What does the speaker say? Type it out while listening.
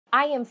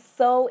I am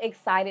so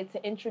excited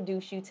to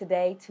introduce you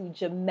today to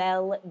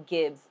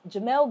𝗲𝗹𝗃𝗍𝗍.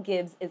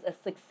 𝗲𝗹𝗃𝗍𝗍 is a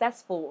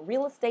successful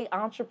real estate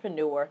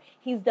entrepreneur.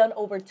 He's done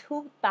over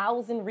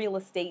 2,000 real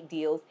estate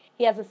deals.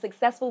 He has a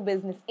successful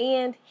business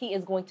and he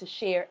is going to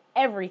share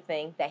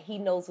everything that he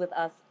knows with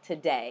us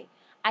today.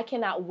 I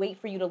cannot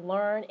wait for you to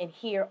learn and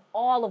hear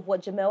all of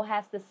what 𝗲𝗹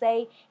has to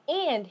say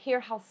and hear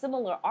how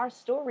similar our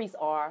stories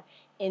are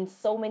in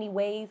so many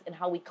ways and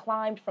how we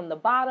climbed from the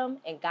bottom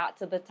and got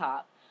to the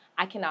top.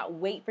 I cannot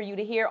wait for you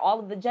to hear all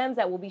of the gems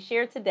that will be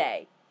shared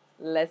today.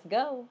 Let's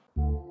go.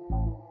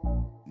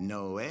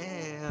 Noel.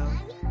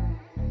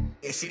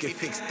 Yeah, she can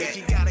fix that. If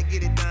you gotta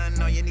get it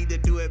done, all you need to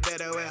do it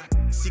better. Well,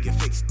 she can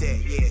fix that.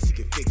 Yeah, she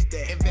can fix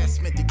that.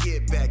 Investment to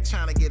get back,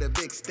 trying to get a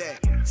big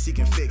stack. She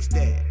can fix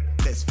that.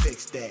 Let's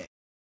fix that.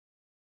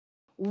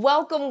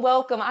 Welcome,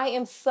 welcome. I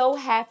am so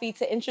happy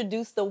to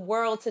introduce the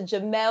world to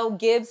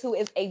𝗲𝗹𝗃𝗍𝗍, who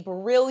is a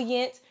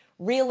brilliant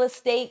real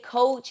estate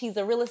coach. He's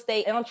a real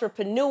estate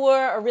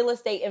entrepreneur, a real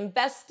estate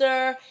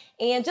investor,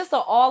 and just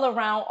an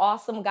all-around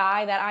awesome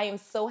guy that I am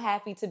so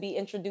happy to be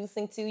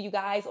introducing to you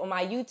guys on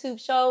my YouTube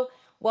show.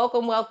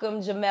 Welcome,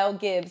 welcome,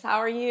 𝗲𝗹𝗃𝗍𝗍. How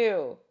are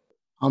you?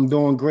 I'm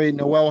doing great.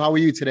 Noel, how are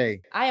you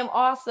today? I am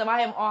awesome.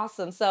 I am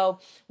awesome. So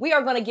we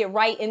are going to get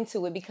right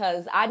into it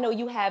because I know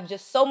you have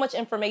just so much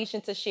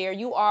information to share.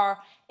 You are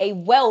a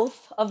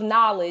wealth of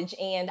knowledge,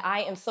 and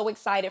I am so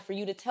excited for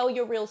you to tell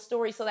your real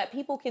story so that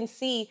people can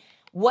see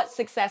what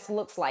success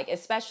looks like,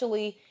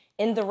 especially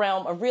in the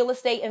realm of real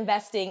estate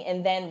investing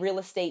and then real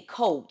estate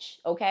coach.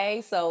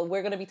 Okay, so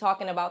we're going to be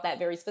talking about that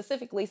very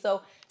specifically.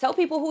 So tell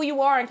people who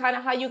you are and kind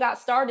of how you got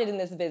started in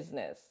this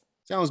business.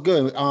 Sounds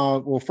good.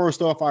 Well,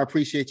 first off, I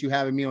appreciate you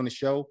having me on the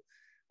show.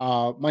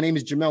 My name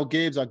is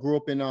𝗲𝗹𝗃𝗍𝗍. I grew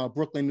up in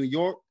Brooklyn, New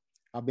York.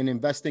 I've been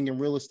investing in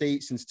real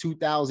estate since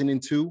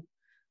 2002.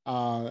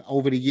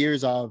 Over the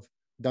years, I've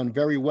done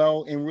very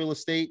well in real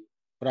estate,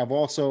 but I've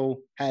also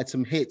had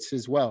some hits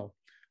as well.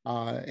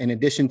 In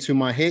addition to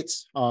my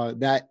hits,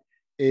 that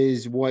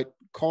is what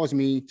caused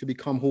me to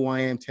become who I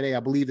am today. I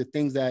believe the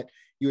things that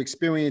you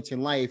experience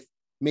in life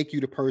make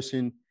you the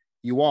person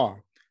you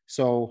are.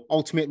 So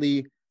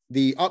ultimately,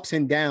 the ups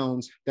and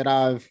downs that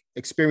I've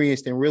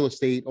experienced in real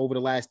estate over the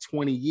last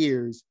 20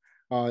 years,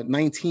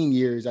 19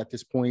 years at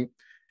this point,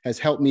 has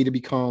helped me to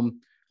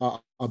become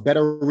a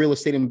better real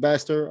estate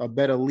investor, a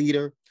better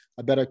leader,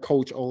 a better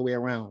coach all the way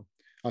around.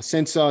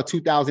 Since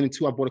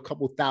 2002, I bought a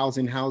couple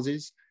thousand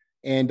houses.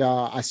 And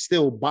I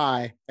still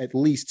buy at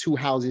least 2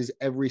 houses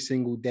every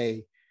single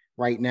day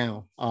right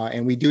now.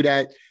 And we do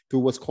that through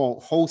what's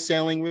called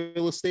wholesaling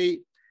real estate,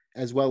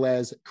 as well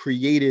as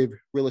creative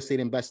real estate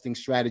investing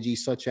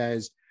strategies, such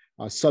as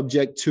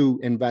subject to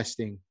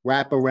investing,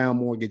 wraparound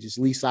mortgages,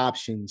 lease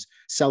options,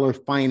 seller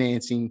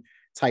financing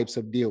types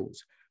of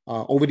deals.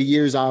 Over the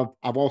years, I've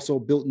also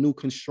built new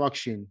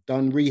construction,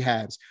 done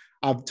rehabs.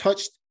 I've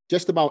touched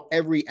just about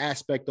every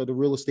aspect of the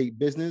real estate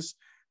business,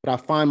 but I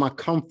find my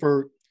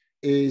comfort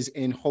is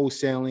in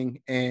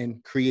wholesaling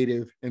and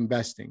creative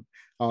investing.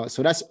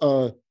 So that's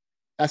a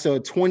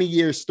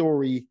 20-year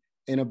story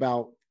in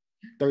about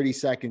 30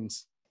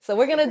 seconds. So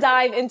we're going to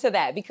dive into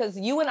that because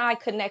you and I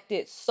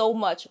connected so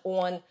much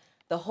on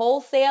the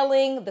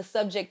wholesaling, the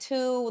subject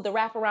to, the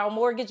wraparound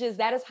mortgages.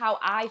 That is how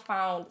I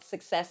found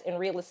success in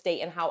real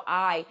estate and how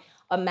I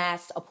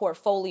amassed a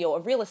portfolio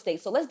of real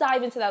estate. So let's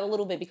dive into that a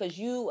little bit because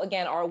you,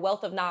 again, are a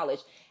wealth of knowledge.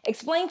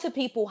 Explain to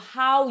people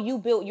how you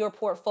built your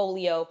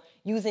portfolio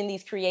using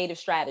these creative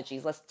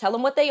strategies. Let's tell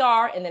them what they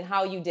are and then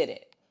how you did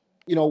it.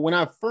 You know, when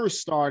I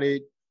first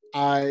started,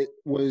 I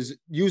was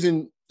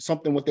using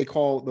something what they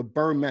call the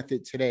BRRRR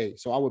method today.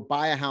 So I would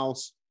buy a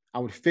house, I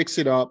would fix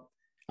it up.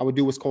 I would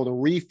do what's called a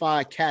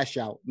refi cash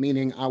out,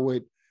 meaning I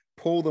would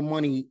pull the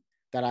money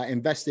that I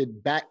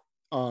invested back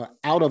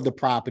out of the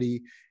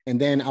property, and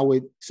then I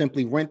would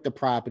simply rent the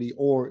property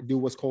or do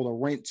what's called a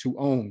rent to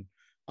own,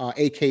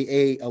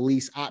 AKA a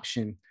lease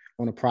option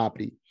on a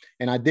property.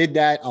 And I did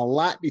that a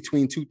lot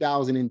between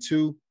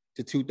 2002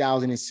 to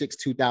 2006,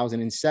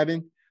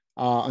 2007,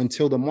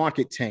 until the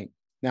market tanked.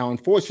 Now,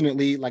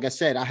 unfortunately, like I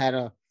said, I had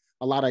a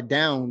lot of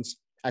downs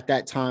at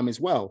that time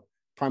as well,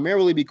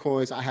 primarily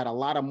because I had a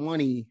lot of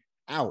money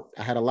out.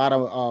 I had a lot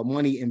of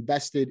money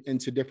invested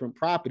into different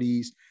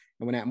properties.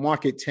 And when that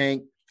market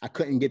tanked, I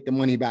couldn't get the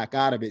money back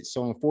out of it.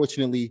 So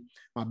unfortunately,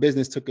 my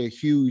business took a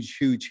huge,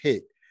 huge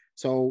hit.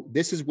 So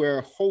this is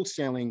where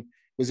wholesaling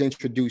was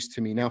introduced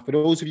to me. Now, for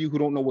those of you who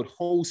don't know what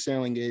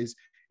wholesaling is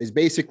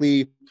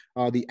basically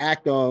the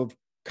act of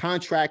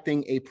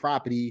contracting a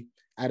property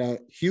at a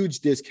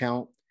huge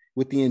discount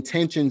with the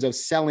intentions of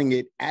selling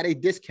it at a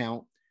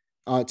discount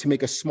to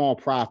make a small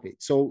profit.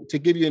 So to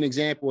give you an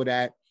example of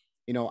that,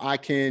 you know, I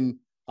can,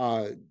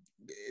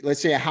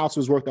 let's say a house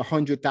was worth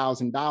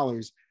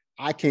 $100,000.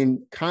 I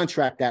can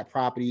contract that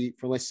property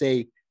for, let's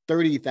say,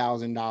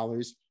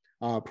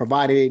 $30,000,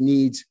 provided it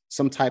needs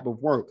some type of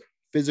work,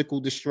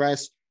 physical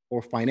distress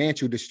or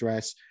financial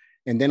distress.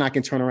 And then I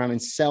can turn around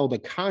and sell the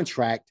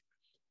contract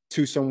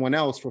to someone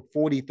else for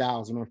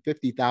 $40,000 or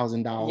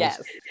 $50,000.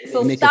 Yes.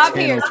 So stop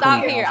here.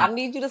 Stop here. I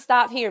need you to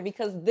stop here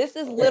because this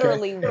is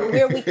literally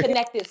where we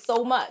connected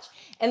so much.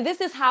 And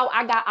this is how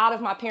I got out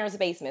of my parents'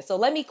 basement. So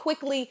let me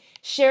quickly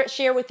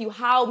share with you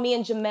how me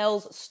and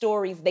Jamel's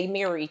stories, they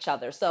mirror each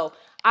other. So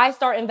I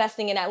start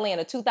investing in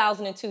Atlanta,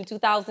 2002,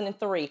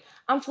 2003.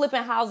 I'm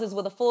flipping houses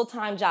with a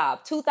full-time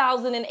job.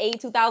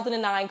 2008,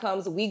 2009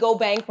 comes, we go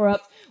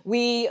bankrupt.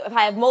 We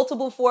have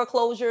multiple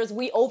foreclosures.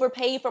 We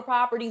overpaid for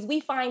properties.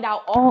 We find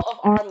out all of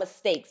our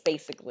mistakes,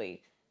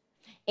 basically.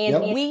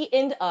 And we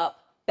end up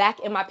back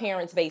in my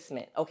parents'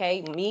 basement,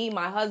 okay? Me,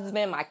 my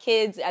husband, my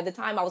kids. At the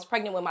time, I was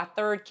pregnant with my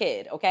third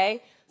kid,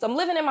 okay? So I'm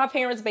living in my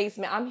parents'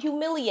 basement. I'm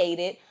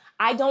humiliated.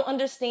 I don't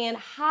understand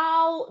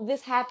how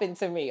this happened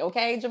to me,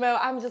 okay, Jamel?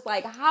 I'm just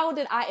like, how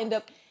did I end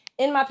up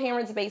in my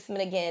parents'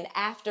 basement again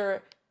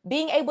after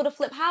being able to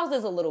flip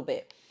houses a little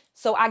bit?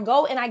 So I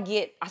go and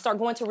I start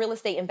going to real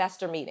estate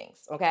investor meetings,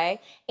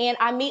 okay? And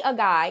I meet a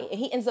guy and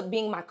he ends up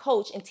being my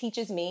coach and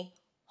teaches me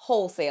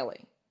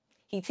wholesaling.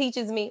 He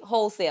teaches me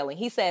wholesaling.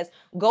 He says,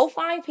 go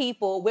find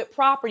people with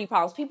property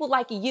problems, people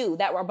like you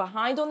that were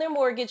behind on their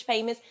mortgage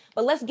payments,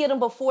 but let's get them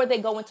before they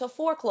go into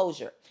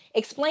foreclosure.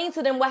 Explain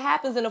to them what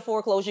happens in a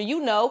foreclosure. You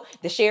know,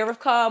 the sheriff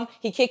come,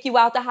 he kick you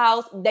out the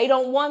house. They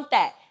don't want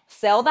that.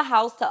 Sell the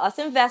house to us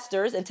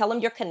investors and tell them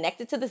you're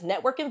connected to this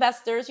network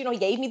investors. You know, he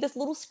gave me this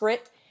little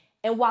script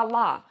and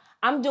voila.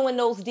 I'm doing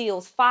those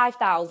deals,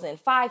 5,000,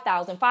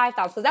 5,000,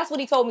 5,000, because that's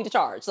what he told me to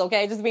charge,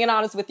 okay? Just being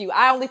honest with you.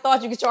 I only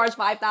thought you could charge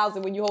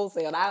 5,000 when you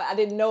wholesaled. I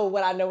didn't know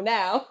what I know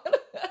now.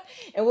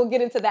 And we'll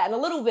get into that in a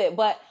little bit,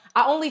 but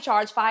I only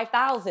charged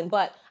 5,000,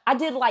 but I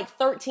did like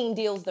 13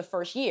 deals the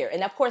first year.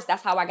 And of course,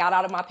 that's how I got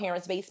out of my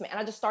parents' basement. And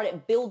I just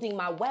started building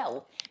my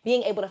wealth,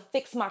 being able to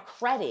fix my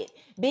credit,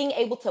 being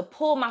able to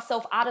pull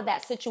myself out of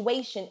that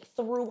situation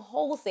through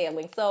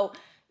wholesaling. So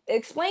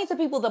explain to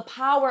people the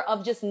power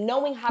of just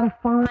knowing how to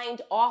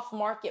find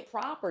off-market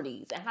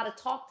properties and how to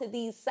talk to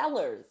these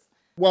sellers.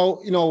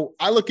 Well, you know,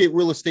 I look at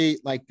real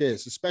estate like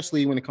this,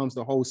 especially when it comes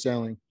to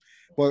wholesaling,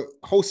 but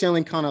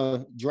wholesaling kind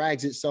of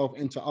drags itself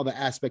into other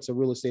aspects of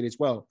real estate as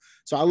well.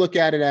 So I look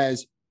at it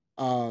as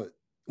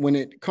when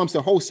it comes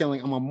to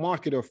wholesaling, I'm a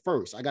marketer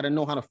first. I got to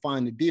know how to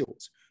find the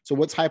deals. So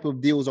what type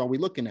of deals are we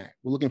looking at?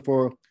 We're looking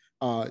for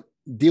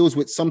deals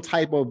with some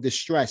type of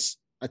distress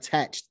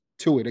attached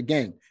to it.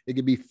 Again, it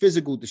could be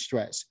physical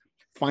distress.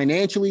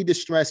 Financially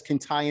distress can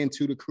tie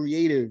into the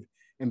creative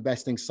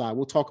investing side.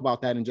 We'll talk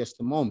about that in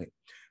just a moment.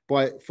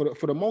 But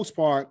for the most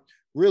part,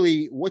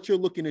 really what you're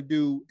looking to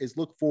do is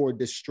look for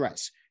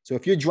distress. So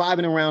if you're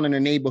driving around in a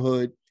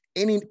neighborhood,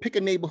 pick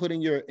a neighborhood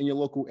in your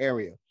local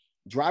area,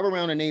 drive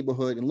around a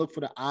neighborhood and look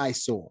for the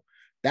eyesore.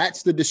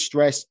 That's the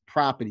distressed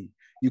property.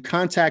 You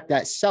contact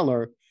that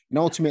seller and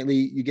ultimately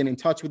you get in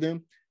touch with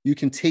them. You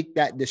can take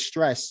that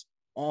distress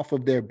off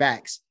of their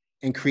backs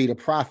and create a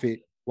profit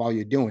while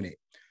you're doing it.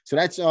 So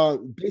that's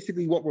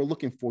basically what we're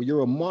looking for.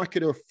 You're a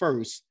marketer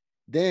first,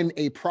 then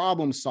a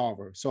problem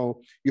solver.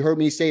 So you heard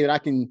me say that I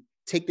can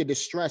take the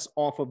distress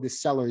off of the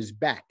seller's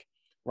back,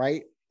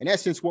 right? In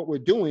essence, what we're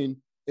doing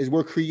is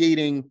we're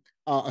creating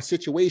a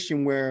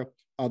situation where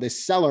the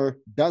seller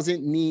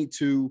doesn't need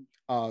to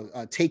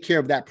take care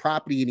of that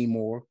property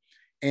anymore.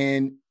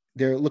 And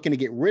they're looking to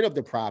get rid of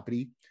the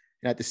property.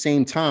 And at the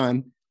same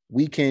time,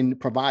 we can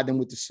provide them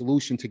with the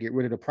solution to get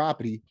rid of the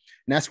property.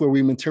 And that's where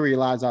we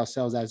materialize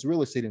ourselves as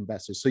real estate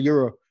investors. So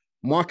you're a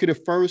marketer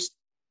first,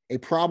 a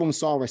problem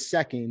solver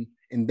second,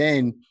 and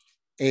then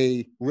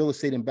a real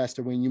estate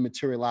investor when you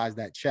materialize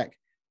that check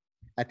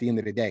at the end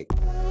of the day.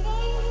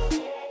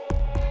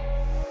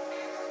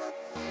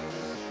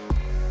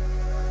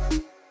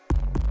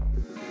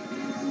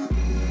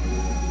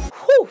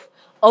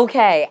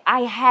 Okay, I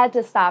had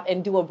to stop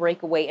and do a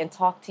breakaway and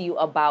talk to you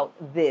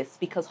about this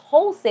because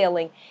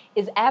wholesaling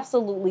is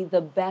absolutely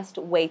the best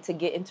way to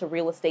get into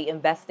real estate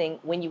investing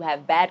when you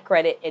have bad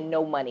credit and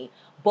no money.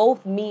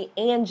 Both me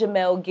and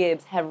Jamel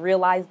Gibbs have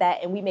realized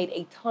that, and we made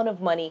a ton of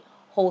money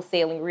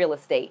wholesaling real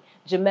estate.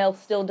 Jamel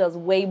still does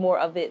way more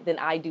of it than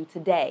I do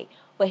today.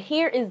 But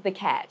here is the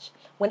catch.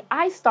 When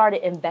I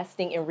started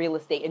investing in real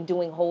estate and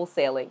doing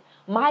wholesaling,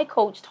 my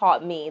coach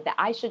taught me that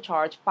I should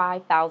charge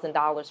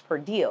 $5,000 per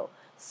deal.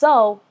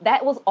 So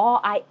that was all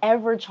I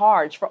ever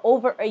charged for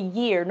over a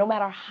year. No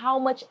matter how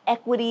much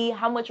equity,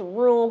 how much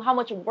room, how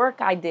much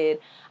work I did,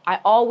 I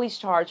always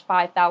charged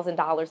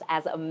 $5,000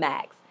 as a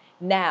max.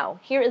 Now,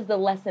 here is the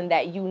lesson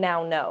that you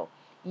now know.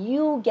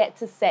 You get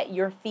to set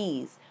your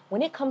fees.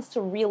 When it comes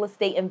to real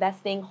estate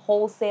investing,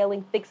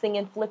 wholesaling, fixing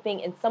and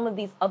flipping, and some of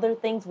these other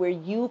things where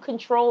you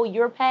control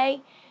your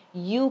pay,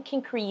 you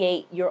can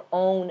create your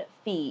own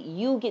fee.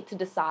 You get to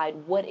decide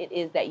what it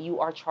is that you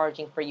are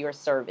charging for your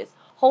service.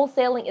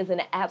 Wholesaling is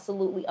an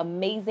absolutely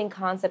amazing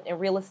concept in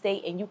real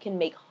estate, and you can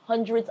make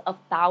hundreds of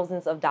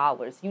thousands of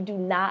dollars. You do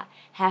not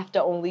have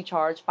to only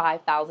charge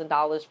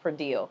 $5,000 per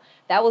deal.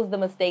 That was the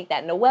mistake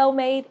that Noel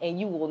made, and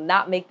you will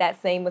not make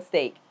that same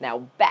mistake. Now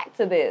back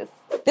to this.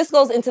 This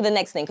goes into the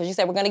next thing, because you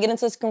said we're going to get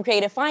into some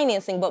creative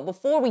financing, but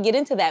before we get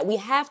into that, we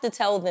have to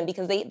tell them,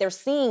 because they're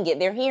seeing it,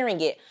 they're hearing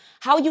it,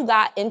 how you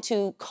got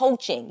into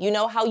coaching, you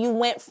know, how you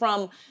went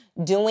from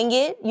doing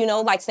it, you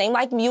know, like same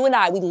like you and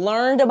I, we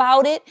learned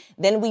about it,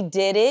 then we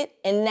did it,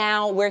 and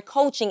now we're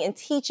coaching and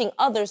teaching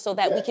others so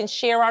that we can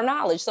share our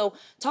knowledge. So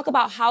talk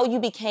about how you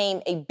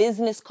became a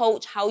business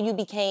coach, how you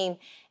became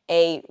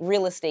a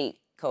real estate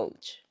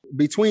coach.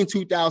 Between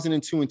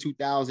 2002 and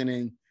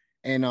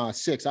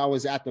 2006, I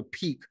was at the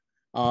peak.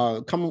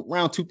 Coming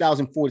around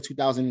 2004 to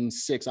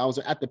 2006, I was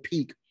at the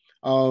peak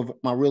of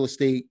my real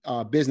estate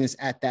business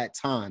at that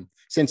time.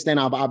 Since then,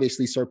 I've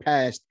obviously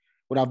surpassed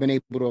what I've been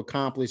able to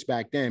accomplish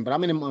back then. But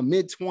I'm in my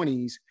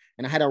mid-20s,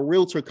 and I had a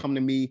realtor come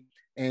to me,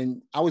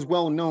 and I was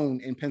well known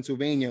in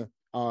Pennsylvania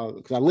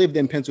because I lived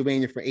in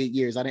Pennsylvania for 8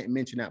 years. I didn't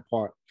mention that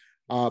part.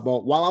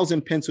 But while I was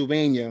in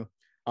Pennsylvania,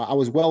 I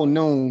was well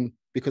known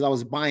because I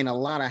was buying a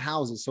lot of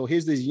houses. So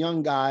here's this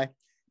young guy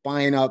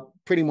buying up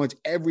pretty much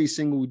every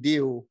single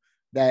deal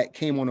that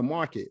came on the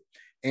market.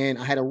 And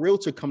I had a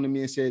realtor come to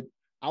me and said,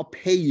 I'll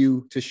pay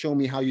you to show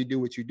me how you do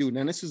what you do.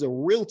 Now, this is a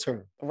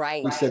realtor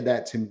who said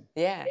that to me.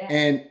 Yeah.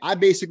 And I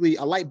basically,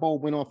 a light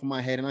bulb went off in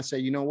my head, and I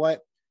said, you know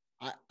what?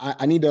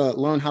 I need to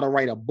learn how to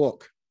write a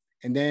book.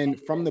 And then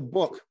from the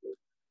book,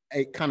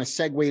 it kind of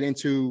segued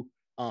into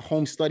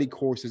home study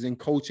courses and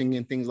coaching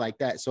and things like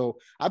that. So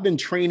I've been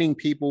training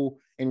people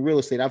in real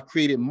estate. I've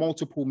created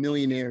multiple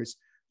millionaires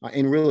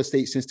in real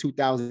estate since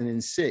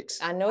 2006.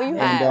 I know you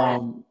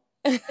have.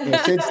 And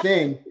since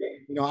then,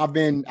 you know, I've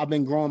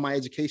been growing my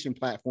education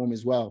platform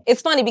as well.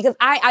 It's funny because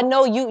I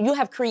know you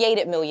have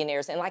created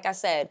millionaires. And like I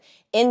said,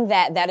 in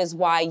that is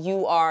why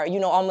you are, you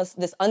know, almost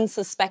this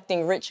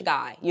unsuspecting rich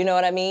guy. You know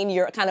what I mean?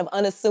 You're kind of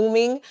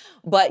unassuming,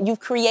 but you've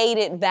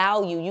created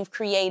value. You've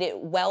created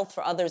wealth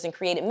for others and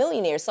created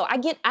millionaires. So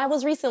I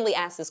was recently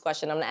asked this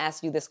question. I'm going to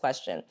ask you this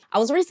question. I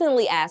was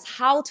recently asked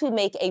how to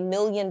make $1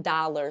 million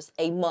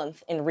a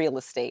month in real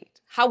estate.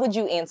 How would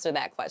you answer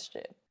that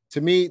question? To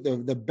me,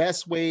 the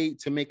best way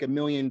to make $1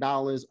 million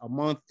a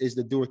month is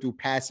to do it through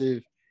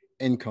passive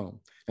income.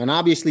 And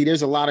obviously,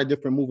 there's a lot of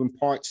different moving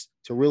parts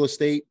to real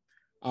estate.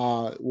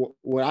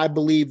 What I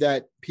believe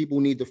that people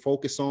need to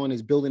focus on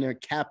is building their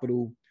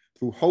capital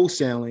through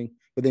wholesaling,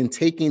 but then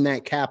taking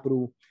that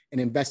capital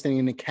and investing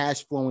in the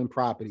cash flowing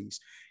properties.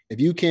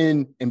 If you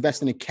can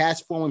invest in the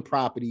cash flowing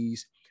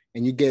properties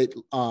and you get,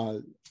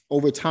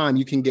 over time,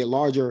 you can get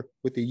larger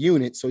with the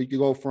unit. So you could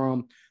go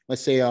from,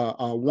 let's say, a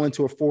 1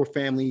 to a 4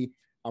 family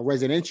a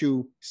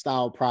residential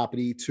style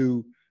property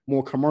to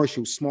more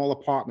commercial, small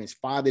apartments,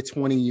 5 to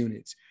 20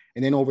 units.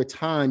 And then over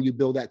time, you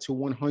build that to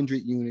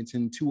 100 units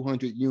and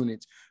 200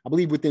 units. I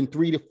believe within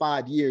 3 to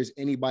 5 years,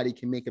 anybody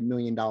can make $1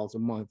 million a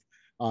month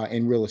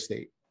in real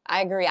estate.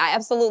 I agree. I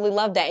absolutely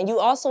love that. And you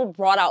also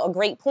brought out a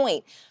great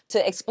point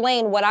to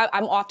explain what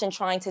I'm often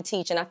trying to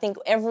teach. And I think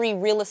every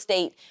real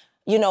estate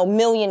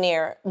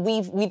millionaire,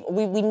 we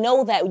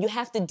know that you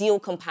have to deal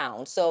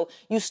compound. So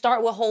you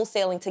start with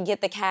wholesaling to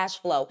get the cash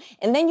flow.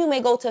 And then you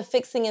may go to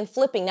fixing and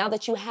flipping now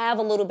that you have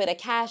a little bit of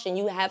cash and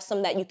you have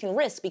some that you can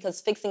risk,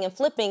 because fixing and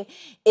flipping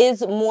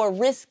is more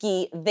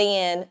risky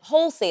than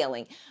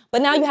wholesaling.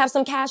 But now you have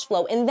some cash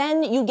flow, and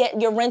then you get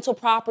your rental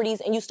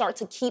properties and you start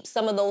to keep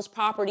some of those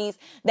properties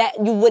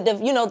that you would have,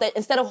 that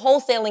instead of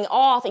wholesaling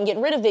off and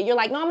getting rid of it, you're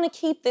like, no, I'm going to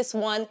keep this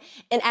one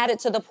and add it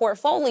to the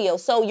portfolio.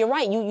 So you're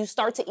right. You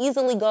start to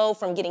easily go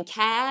from getting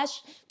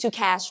cash to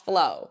cash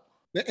flow.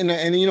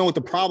 And you know what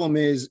the problem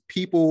is?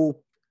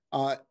 People,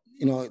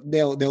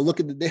 they'll look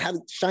at, they have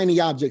shiny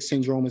object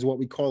syndrome is what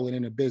we call it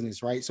in a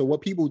business, right? So what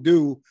people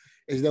do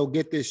is they'll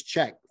get this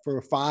check for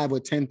 $5,000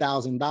 or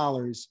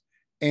 $10,000,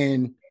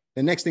 and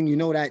the next thing you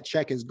know, that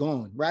check is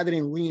gone. Rather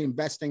than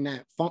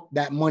reinvesting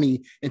that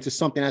money into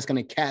something that's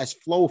going to cash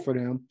flow for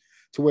them,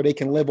 to where they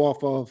can live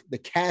off of the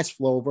cash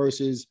flow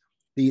versus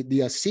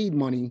the seed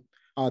money,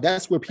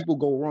 that's where people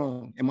go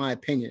wrong, in my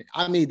opinion.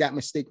 I made that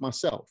mistake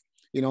myself,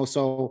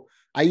 so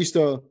I used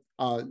to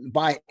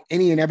buy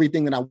any and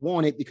everything that I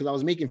wanted because I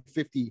was making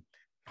 $50,000,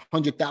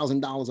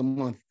 $100,000 a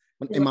month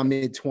in my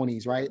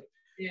mid-20s, right?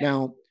 Yeah.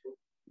 Now,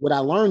 what I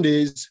learned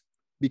is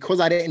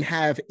because I didn't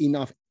have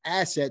enough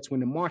assets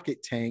when the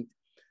market tanked,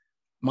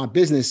 my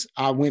business,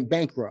 I went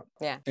bankrupt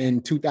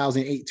in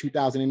 2008,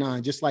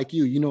 2009, just like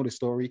you know the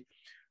story,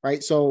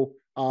 right? So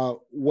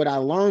what I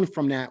learned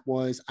from that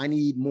was I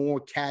need more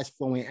cash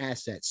flowing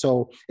assets.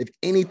 So if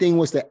anything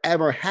was to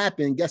ever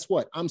happen, guess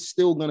what? I'm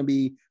still going to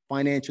be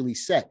financially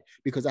set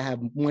because I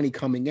have money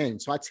coming in.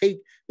 So I take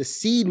the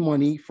seed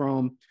money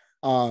from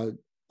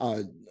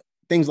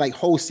things like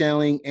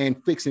wholesaling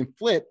and fix and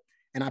flip,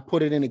 and I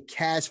put it into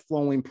cash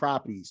flowing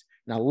properties.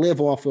 And I live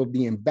off of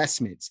the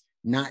investments,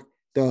 not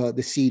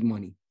the seed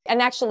money.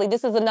 and actually,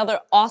 this is another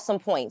awesome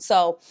point.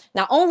 So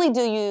not only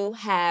do you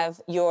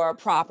have your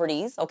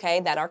properties,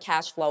 okay, that are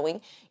cash flowing,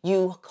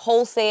 you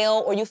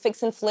wholesale or you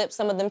fix and flip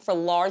some of them for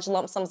large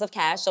lump sums of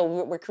cash. So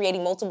we're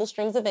creating multiple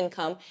streams of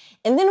income.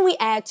 And then we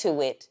add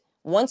to it,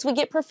 once we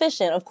get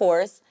proficient, of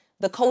course,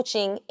 the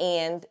coaching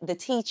and the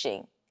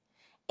teaching.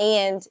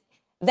 And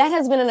that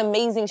has been an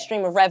amazing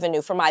stream of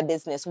revenue for my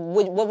business.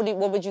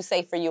 What would you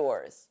say for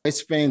yours?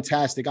 It's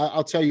fantastic.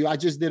 I'll tell you, I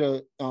just did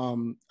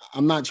I'm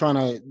not trying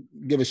to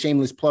give a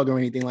shameless plug or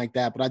anything like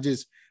that, but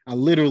I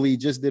literally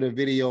just did a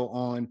video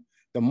on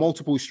the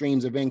multiple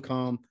streams of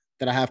income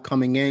that I have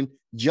coming in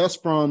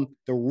just from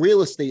the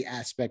real estate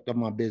aspect of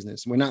my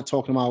business. We're not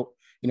talking about,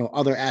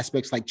 other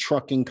aspects like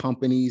trucking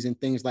companies and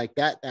things like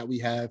that we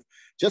have.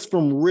 Just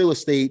from real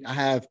estate, I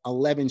have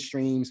 11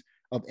 streams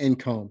of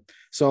income.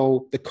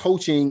 So the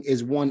coaching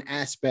is one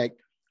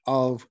aspect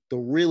of the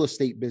real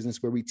estate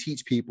business where we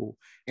teach people.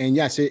 And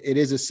yes, it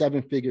is a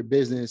 7-figure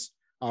business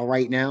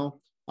right now.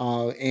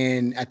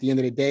 And at the end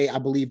of the day, I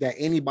believe that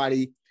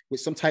anybody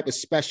with some type of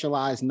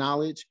specialized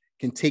knowledge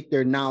can take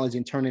their knowledge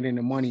and turn it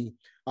into money,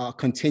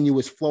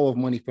 continuous flow of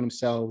money for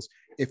themselves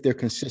if they're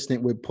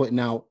consistent with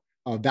putting out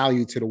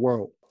value to the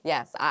world.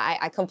 Yes,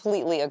 I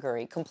completely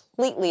agree.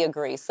 Completely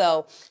agree.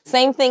 So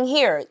same thing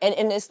here.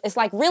 And it's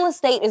like real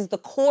estate is the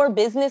core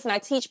business. And I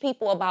teach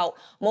people about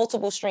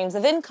multiple streams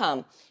of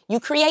income. You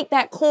create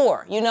that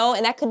core,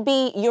 and that could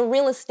be your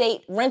real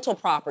estate rental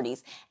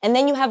properties. And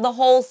then you have the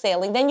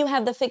wholesaling. Then you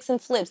have the fix and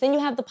flips. Then you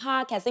have the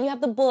podcast. Then you have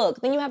the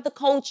book. Then you have the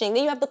coaching.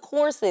 Then you have the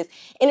courses.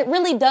 And it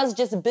really does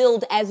just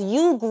build as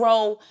you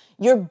grow,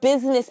 your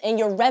business and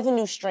your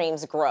revenue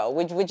streams grow.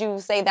 Would you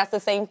say that's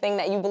the same thing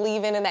that you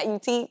believe in and that you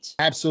teach?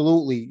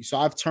 Absolutely. So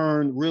I've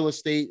turned real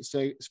estate,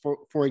 so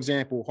for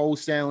example,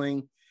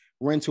 wholesaling,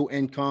 rental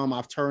income,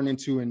 I've turned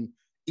into an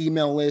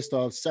email list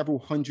of several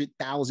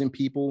 100,000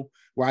 people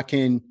where I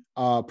can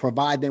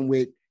provide them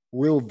with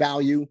real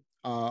value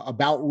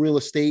about real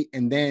estate.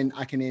 And then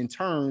I can in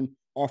turn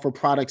offer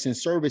products and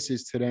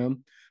services to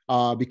them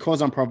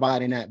because I'm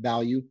providing that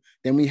value.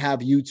 Then we have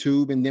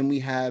YouTube, and then we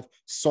have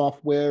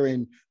software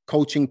and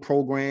coaching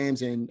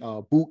programs and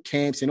boot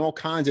camps and all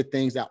kinds of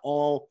things that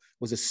all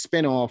was a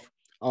spinoff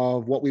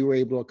of what we were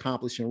able to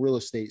accomplish in real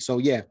estate. So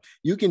yeah,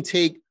 you can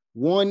take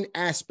one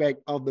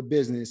aspect of the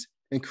business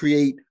and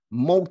create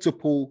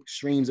multiple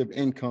streams of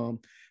income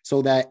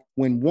so that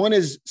when one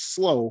is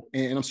slow,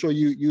 and I'm sure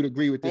you'd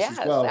agree with this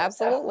as well.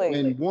 Absolutely.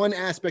 When one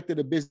aspect of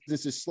the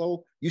business is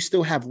slow, you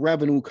still have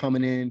revenue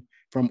coming in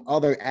from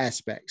other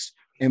aspects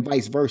and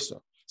vice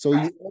versa. So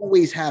you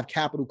always have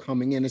capital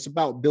coming in. It's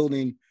about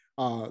building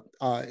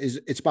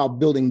it's about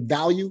building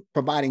value,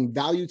 providing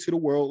value to the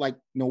world like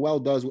Noelle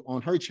does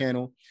on her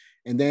channel.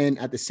 And then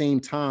at the same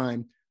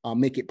time,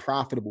 make it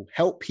profitable,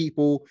 help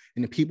people,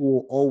 and the people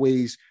will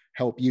always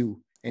help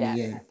you in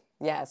the end.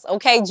 Yes.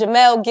 Okay,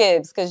 Jamel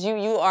Gibbs, because you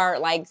are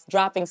like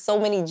dropping so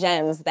many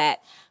gems that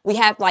we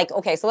have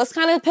okay, so let's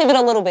kind of pivot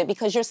a little bit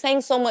because you're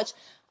saying so much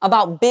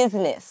about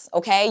business,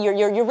 okay?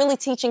 You're really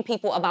teaching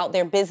people about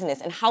their business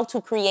and how to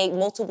create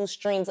multiple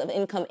streams of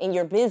income in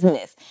your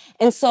business.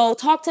 And so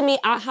talk to me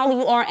how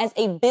you are as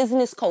a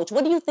business coach.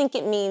 What do you think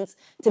it means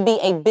to be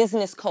a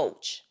business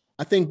coach?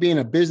 I think being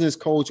a business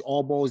coach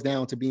all boils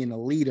down to being a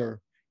leader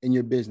in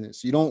your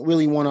business. You don't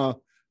really want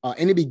to,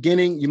 in the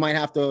beginning, you might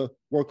have to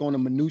work on the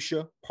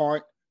minutia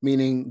part,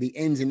 meaning the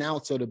ins and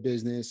outs of the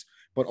business.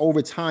 But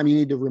over time, you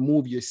need to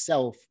remove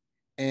yourself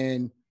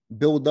and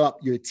build up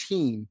your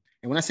team.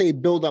 And when I say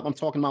build up, I'm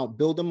talking about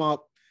build them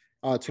up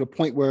to the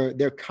point where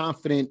they're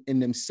confident in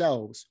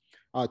themselves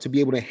to be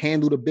able to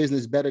handle the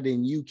business better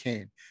than you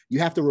can. You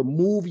have to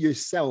remove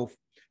yourself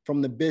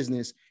from the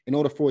business in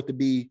order for it to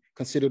be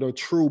considered a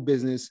true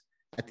business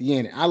at the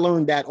end. I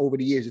learned that over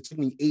the years. It took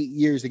me 8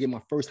 years to get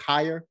my first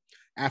hire.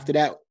 After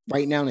that,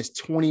 right now, there's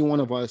 21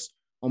 of us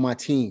on my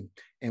team.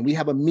 And we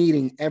have a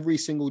meeting every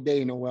single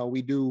day, Noelle.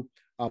 We do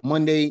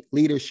Monday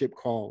leadership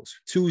calls,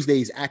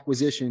 Tuesdays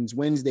acquisitions,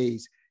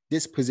 Wednesdays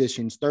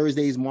dispositions,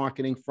 Thursdays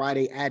marketing,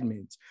 Friday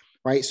admins,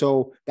 right?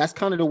 So that's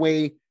kind of the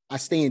way I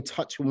stay in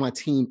touch with my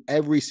team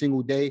every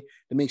single day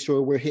to make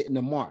sure we're hitting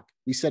the mark.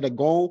 We set a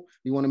goal.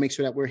 We want to make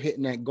sure that we're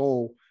hitting that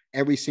goal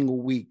every single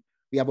week.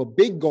 We have a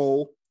big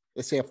goal,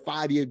 let's say a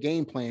 5-year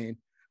game plan,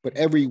 but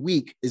every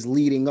week is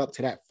leading up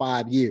to that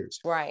 5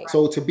 years. Right.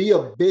 So to be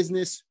a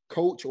business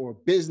coach or a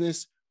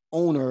business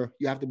owner,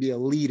 you have to be a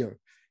leader.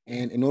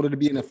 And in order to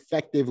be an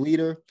effective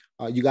leader,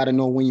 you got to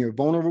know when you're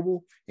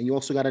vulnerable, and you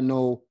also got to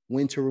know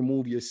when to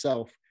remove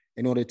yourself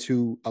in order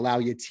to allow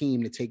your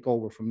team to take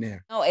over from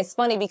there. No, it's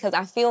funny because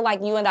I feel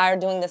like you and I are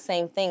doing the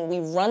same thing. We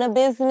run a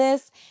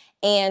business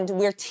and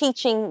we're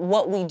teaching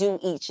what we do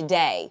each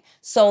day.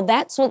 So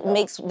that's what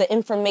makes the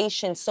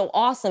information so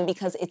awesome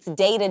because it's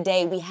day to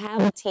day. We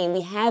have a team,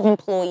 we have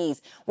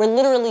employees. We're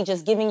literally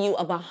just giving you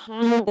a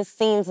behind the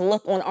scenes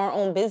look on our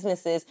own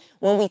businesses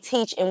when we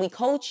teach and we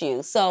coach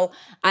you. So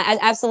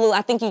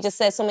I think you just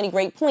said so many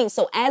great points.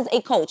 So as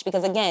a coach,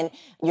 because again,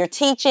 you're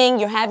teaching,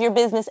 you have your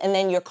business, and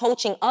then you're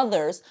coaching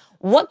others,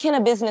 what can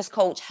a business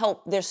coach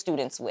help their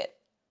students with?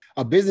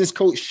 A business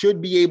coach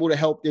should be able to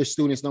help their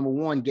students, number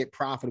one, get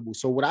profitable.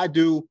 So what I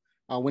do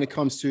when it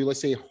comes to, let's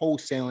say,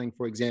 wholesaling,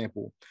 for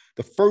example,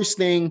 the first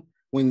thing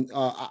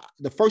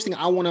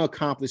I want to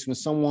accomplish when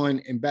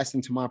someone invests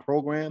into my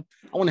program,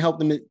 I want to help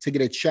them to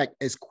get a check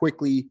as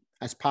quickly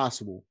as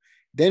possible.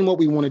 Then what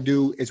we want to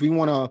do is we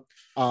want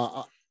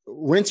to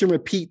rinse and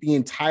repeat the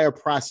entire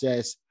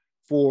process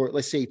for,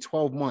 let's say,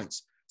 12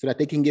 months so that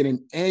they can get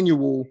an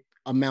annual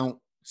amount.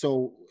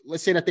 So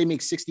let's say that they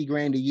make 60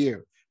 grand a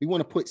year. We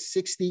want to put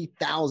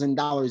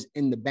 $60,000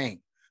 in the bank.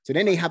 So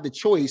then they have the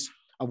choice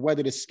of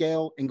whether to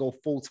scale and go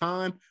full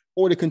time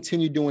or to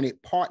continue doing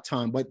it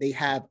part-time, but they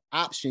have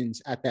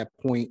options at that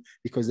point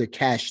because they're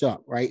cashed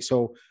up, right?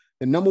 So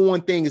the number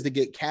one thing is to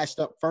get cashed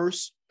up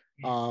first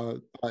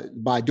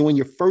by doing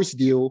your first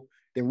deal,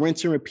 then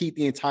rinse and repeat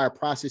the entire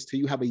process till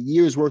you have a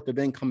year's worth of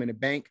income in the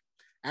bank.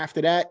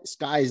 After that,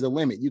 sky is the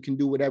limit. You can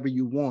do whatever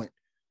you want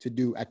to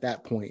do at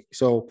that point.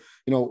 So,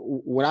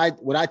 what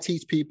I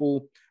teach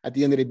people at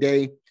the end of the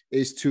day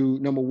is to,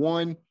 number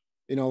one,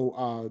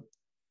 know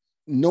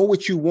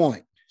what you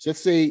want. So let's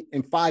say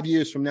in 5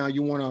 years from now,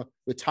 you want to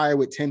retire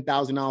with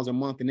 $10,000 a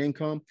month in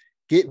income.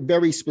 Get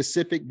very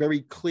specific,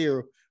 very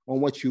clear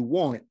on what you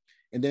want.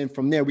 And then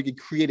from there, we could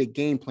create a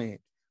game plan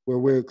where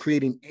we're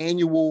creating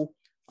annual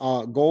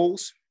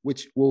goals,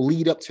 which will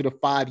lead up to the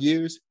 5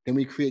 years. Then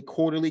we create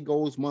quarterly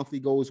goals, monthly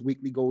goals,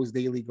 weekly goals,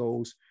 daily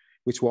goals,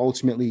 which will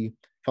ultimately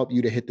help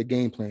you to hit the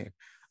game plan.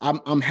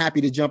 I'm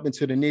happy to jump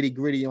into the nitty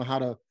gritty on how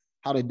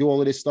to do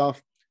all of this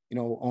stuff.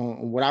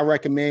 On what I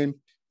recommend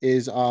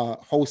is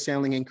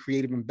wholesaling and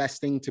creative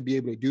investing to be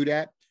able to do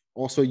that.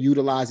 Also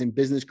utilizing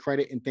business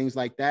credit and things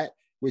like that,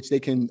 which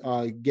they can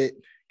get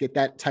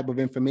that type of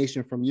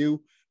information from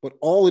you. But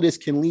all of this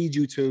can lead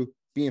you to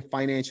being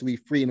financially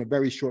free in a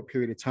very short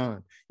period of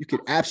time. You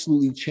could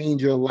absolutely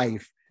change your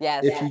life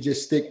if you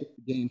just stick with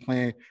the game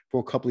plan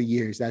for a couple of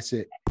years. That's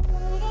it.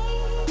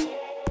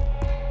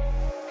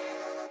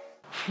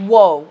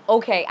 Whoa,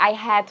 okay, I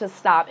had to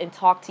stop and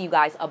talk to you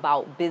guys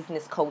about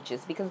business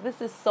coaches because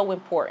this is so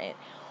important.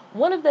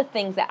 One of the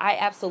things that I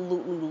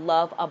absolutely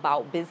love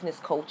about business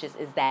coaches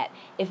is that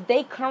if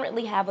they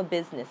currently have a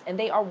business and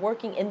they are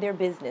working in their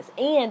business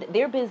and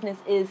their business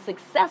is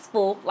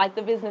successful, like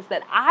the business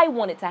that I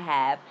wanted to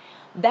have,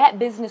 that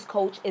business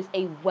coach is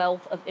a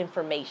wealth of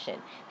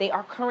information. They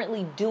are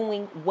currently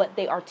doing what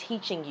they are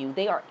teaching you.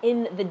 They are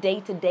in the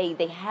day-to-day.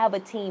 They have a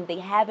team. They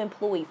have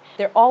employees.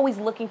 They're always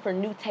looking for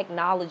new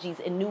technologies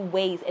and new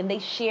ways, and they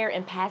share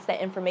and pass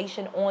that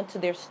information on to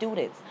their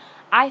students.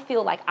 I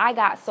feel like I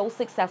got so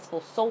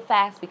successful so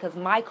fast because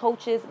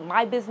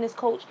my business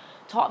coach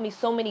taught me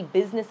so many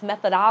business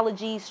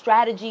methodologies,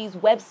 strategies,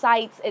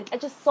 websites, and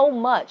just so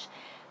much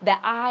that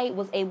I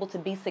was able to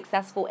be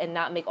successful and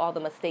not make all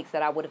the mistakes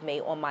that I would have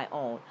made on my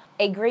own.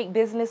 A great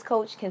business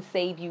coach can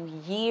save you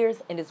years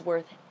and is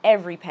worth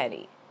every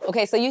penny.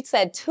 Okay, so you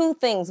said two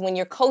things when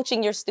you're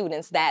coaching your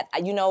students that,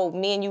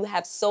 me and you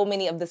have so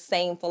many of the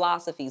same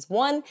philosophies.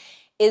 One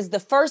is the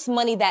first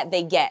money that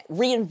they get,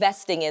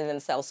 reinvesting in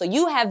themselves. So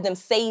you have them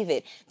save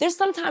it. There's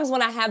sometimes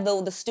when I have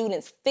the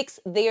students fix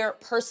their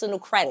personal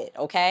credit,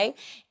 okay?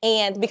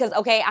 And because,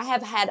 I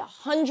have had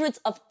hundreds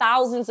of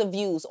thousands of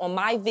views on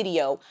my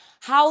video,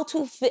 how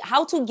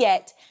to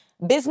get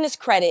business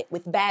credit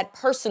with bad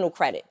personal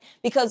credit,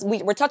 because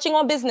we're touching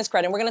on business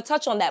credit and we're going to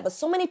touch on that. But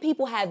so many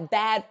people have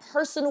bad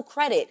personal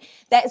credit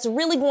that it's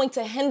really going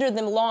to hinder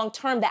them long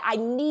term, that I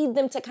need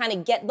them to kind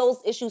of get those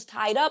issues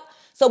tied up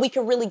so we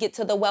can really get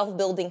to the wealth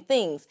building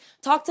things.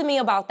 Talk to me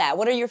about that.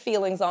 What are your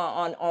feelings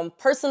on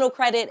personal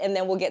credit? And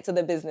then we'll get to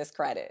the business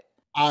credit.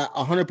 I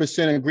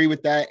 100% agree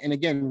with that. And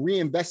again,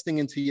 reinvesting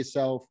into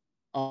yourself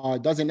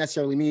doesn't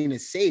necessarily mean to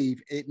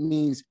save. It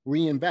means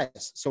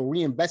reinvest. So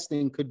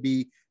reinvesting could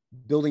be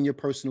building your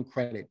personal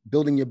credit,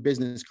 building your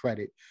business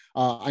credit.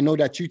 I know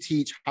that you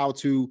teach how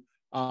to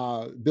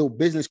build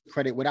business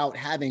credit without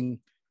having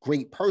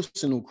great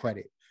personal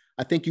credit.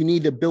 I think you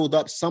need to build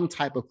up some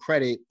type of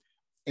credit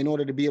in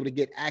order to be able to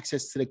get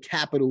access to the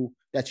capital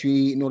that you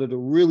need in order to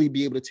really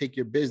be able to take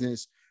your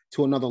business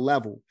to another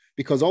level.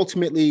 Because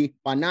ultimately,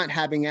 by not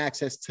having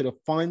access to the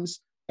funds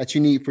that you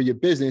need for your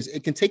business,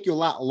 it can take you a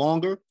lot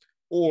longer,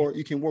 or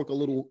you can work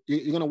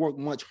you're going to work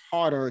much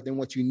harder than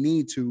what you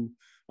need to.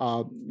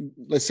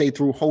 Let's say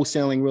through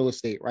wholesaling real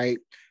estate, right?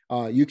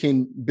 You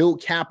can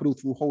build capital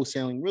through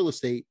wholesaling real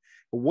estate.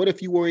 But what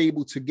if you were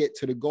able to get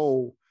to the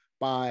goal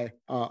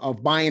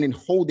of buying and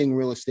holding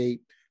real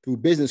estate through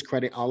business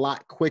credit a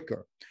lot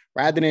quicker?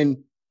 Rather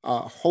than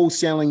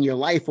wholesaling your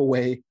life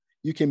away,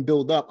 you can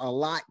build up a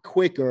lot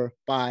quicker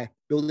by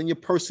building your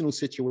personal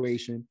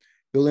situation,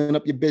 building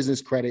up your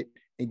business credit,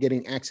 and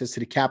getting access to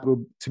the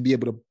capital to be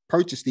able to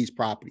purchase these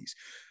properties.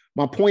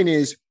 My point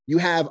is, you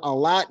have a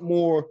lot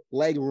more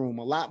leg room,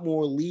 a lot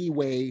more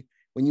leeway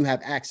when you have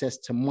access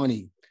to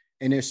money.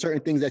 And there's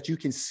certain things that you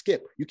can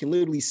skip. You can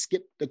literally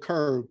skip the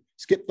curve,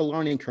 skip the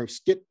learning curve,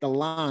 skip the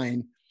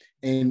line,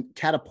 and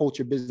catapult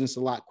your business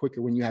a lot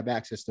quicker when you have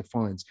access to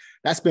funds.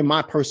 That's been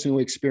my personal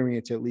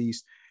experience, at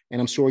least.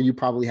 And I'm sure you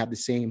probably have the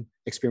same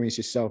experience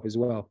yourself as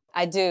well.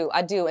 I do.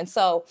 And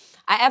so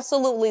I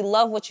absolutely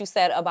love what you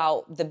said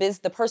about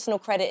the personal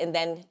credit and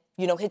then,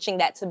 hitching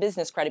that to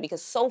business credit,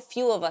 because so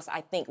few of us, I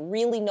think,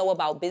 really know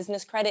about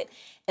business credit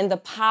and the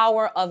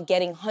power of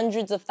getting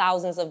hundreds of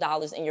thousands of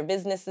dollars in your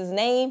business's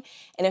name.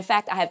 And in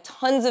fact, I have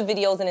tons of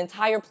videos, an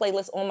entire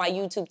playlist on my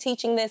YouTube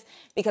teaching this,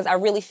 because I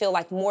really feel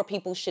like more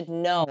people should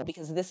know,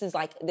 because this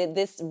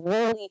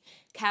really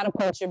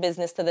catapults your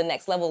business to the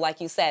next level,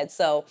 like you said.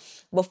 So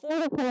before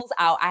we close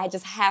out, I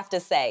just have to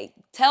say,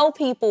 tell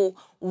people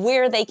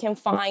where they can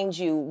find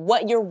you,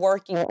 what you're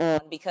working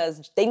on,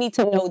 because they need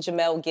to know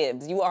Jamel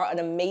Gibbs. You are an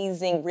amazing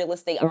real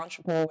estate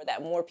entrepreneur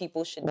that more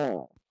people should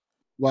know.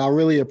 Well, I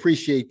really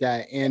appreciate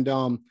that. And,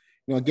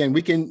 again,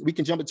 we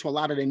can jump into a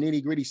lot of the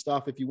nitty gritty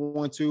stuff if you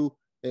want to.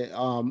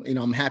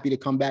 I'm happy to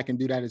come back and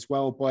do that as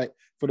well. But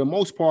for the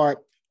most part,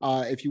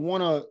 if you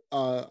want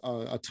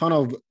a ton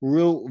of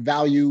real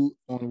value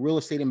on real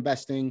estate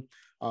investing,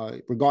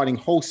 regarding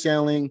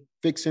wholesaling,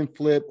 fix and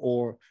flip,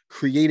 or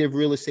creative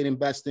real estate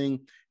investing,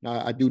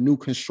 I do new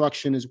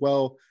construction as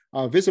well.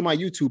 Visit my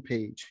YouTube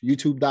page,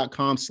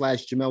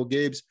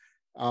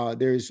 youtube.com/JamelGibbs.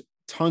 There's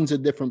tons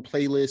of different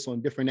playlists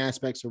on different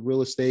aspects of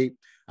real estate.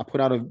 I put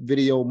out a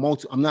video.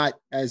 I'm not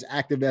as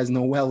active as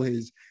Noel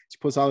is. She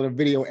puts out a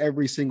video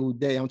every single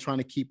day. I'm trying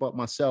to keep up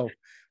myself.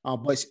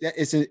 But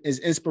it's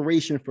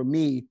inspiration for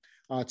me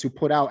to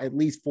put out at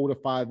least 4 to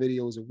 5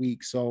 videos a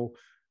week. So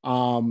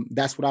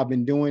that's what I've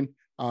been doing.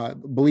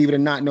 Believe it or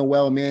not,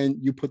 Noel, man,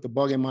 you put the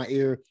bug in my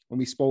ear when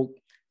we spoke,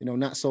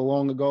 not so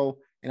long ago,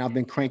 and I've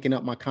been cranking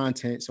up my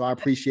content. So I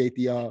appreciate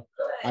the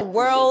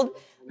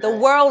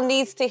world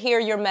needs to hear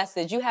your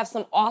message. You have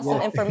some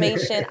awesome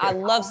information. I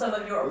love some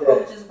of your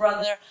approaches,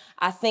 brother.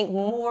 I think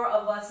more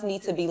of us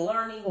need to be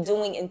learning,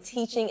 doing, and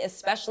teaching,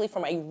 especially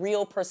from a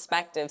real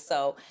perspective.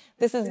 So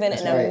this has been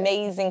an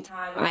amazing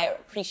time. I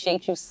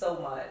appreciate you so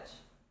much.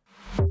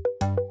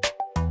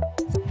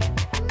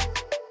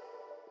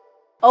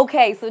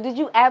 Okay, so did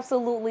you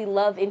absolutely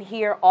love and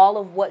hear all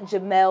of what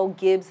Jamel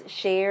Gibbs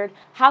shared?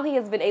 How he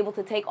has been able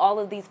to take all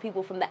of these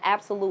people from the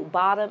absolute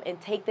bottom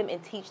and take them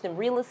and teach them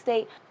real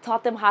estate,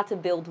 taught them how to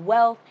build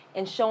wealth,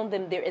 and shown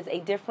them there is a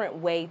different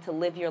way to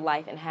live your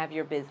life and have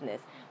your business.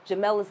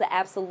 Jamel is an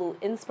absolute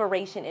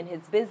inspiration in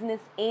his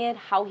business and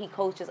how he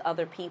coaches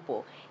other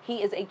people.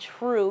 He is a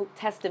true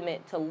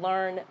testament to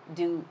learn,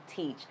 do,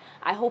 teach.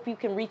 I hope you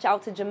can reach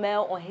out to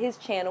Jamel on his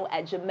channel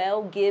at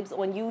Jamel Gibbs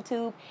on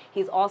YouTube.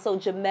 He's also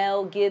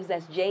Jamel Gibbs,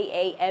 that's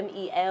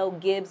J-A-M-E-L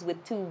Gibbs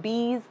with 2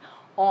 B's,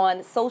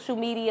 on social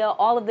media,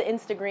 all of the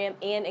Instagram,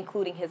 and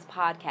including his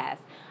podcast.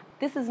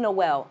 This is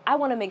Noel. I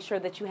want to make sure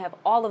that you have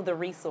all of the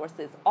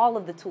resources, all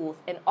of the tools,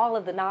 and all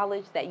of the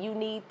knowledge that you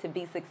need to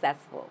be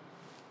successful.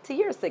 To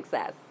your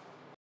success.